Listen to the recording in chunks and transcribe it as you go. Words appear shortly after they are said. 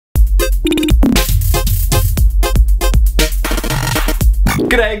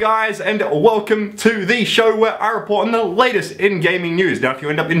G'day guys, and welcome to the show where I report on the latest in gaming news. Now if you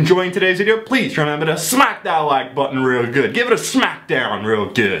end up enjoying today's video, please remember to smack that like button real good. Give it a smack down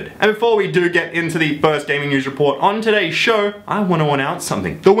real good. And before we do get into the first gaming news report on today's show, I want to announce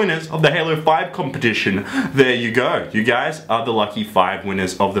something. The winners of the Halo 5 competition. There you go. You guys are the lucky 5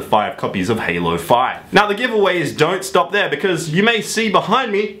 winners of the 5 copies of Halo 5. Now the giveaways don't stop there, because you may see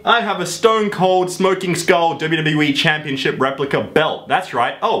behind me, I have a Stone Cold Smoking Skull WWE Championship replica belt. That's right.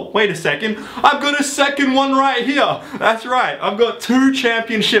 Oh, wait a second. I've got a second one right here. That's right. I've got 2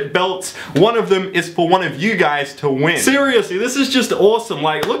 championship belts. One of them is for one of you guys to win. Seriously, this is just awesome.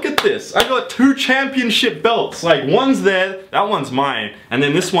 Like, look at this. I got 2 championship belts. Like, one's there, that one's mine, and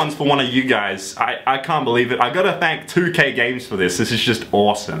then this one's for one of you guys. I can't believe it. I gotta thank 2K Games for this. This is just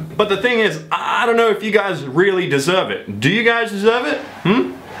awesome. But the thing is, I don't know if you guys really deserve it. Do you guys deserve it?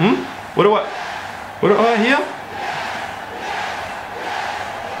 What do I hear?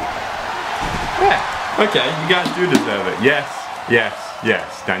 Yeah, okay, you guys do deserve it.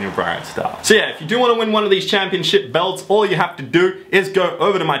 Yes, Daniel Bryan style. So yeah, if you do want to win one of these championship belts, all you have to do is go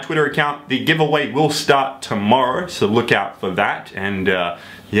over to my Twitter account. The giveaway will start tomorrow, so look out for that. And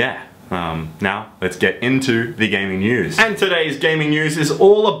yeah. Now, let's get into the gaming news. And today's gaming news is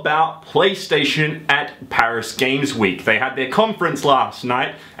all about PlayStation at Paris Games Week. They had their conference last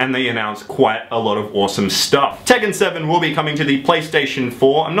night, and they announced quite a lot of awesome stuff. Tekken 7 will be coming to the PlayStation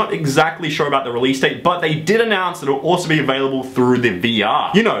 4. I'm not exactly sure about the release date, but they did announce that it will also be available through the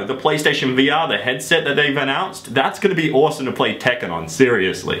VR. You know, the PlayStation VR, the headset that they've announced, that's gonna be awesome to play Tekken on,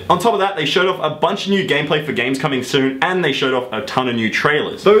 seriously. On top of that, they showed off a bunch of new gameplay for games coming soon, and they showed off a ton of new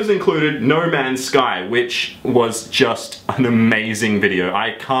trailers. Those include No Man's Sky, which was just an amazing video.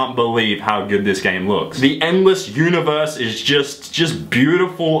 I can't believe how good this game looks. The Endless Universe is just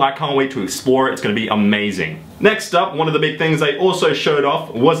beautiful. I can't wait to explore it. It's gonna be amazing. Next up, one of the big things they also showed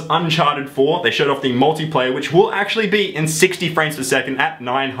off was Uncharted 4. They showed off the multiplayer, which will actually be in 60 frames per second at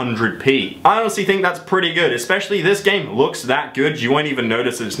 900p. I honestly think that's pretty good, especially this game looks that good, you won't even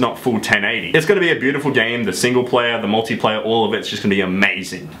notice that it's not full 1080. It's gonna be a beautiful game, the single player, the multiplayer, all of it's just gonna be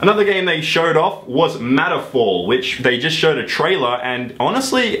amazing. Another game they showed off was Matterfall, which they just showed a trailer, and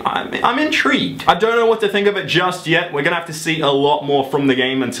honestly, I'm intrigued. I don't know what to think of it just yet. We're gonna have to see a lot more from the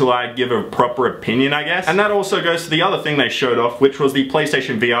game until I give a proper opinion, I guess. And that also goes to the other thing they showed off, which was the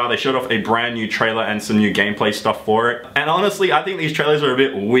PlayStation VR. They showed off a brand new trailer and some new gameplay stuff for it. And honestly, I think these trailers are a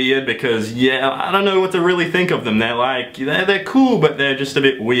bit weird because, yeah, I don't know what to really think of them. They're like, they're cool, but they're just a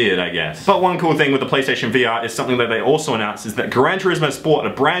bit weird, I guess. But one cool thing with the PlayStation VR is something that they also announced is that Gran Turismo Sport, a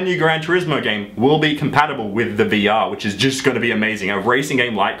brand new Gran Turismo game, will be compatible with the VR, which is just going to be amazing. A racing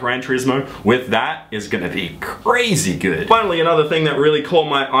game like Gran Turismo with that is going to be crazy good. Finally, another thing that really caught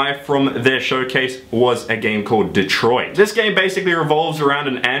my eye from their showcase was a game called Detroit. This game basically revolves around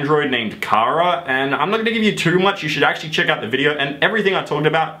an android named Kara, and I'm not going to give you too much. You should actually check out the video, and everything I talked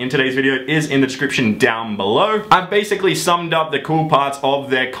about in today's video is in the description down below. I've basically summed up the cool parts of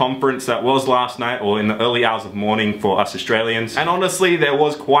their conference that was last night, or in the early hours of morning for us Australians, and honestly there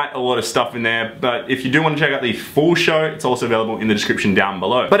was quite a lot of stuff in there, but if you do want to check out the full show, it's also available in the description down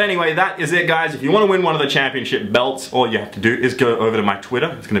below. But anyway, that is it guys. If you want to win one of the championship belts, all you have to do is go over to my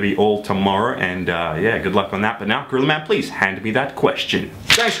Twitter. It's going to be all tomorrow, and yeah, good luck on that. But now, Gorilla Man, please hand me that question.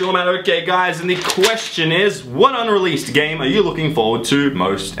 Thanks, Gorilla Man. Okay, guys, and the question is, what unreleased game are you looking forward to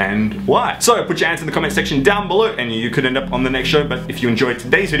most and why? So, put your answer in the comment section down below, and you could end up on the next show. But if you enjoyed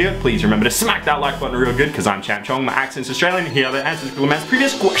today's video, please remember to smack that like button real good, because I'm ChampChong, my accent's Australian. Here are the answers to Gorilla Man's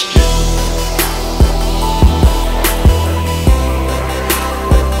previous question.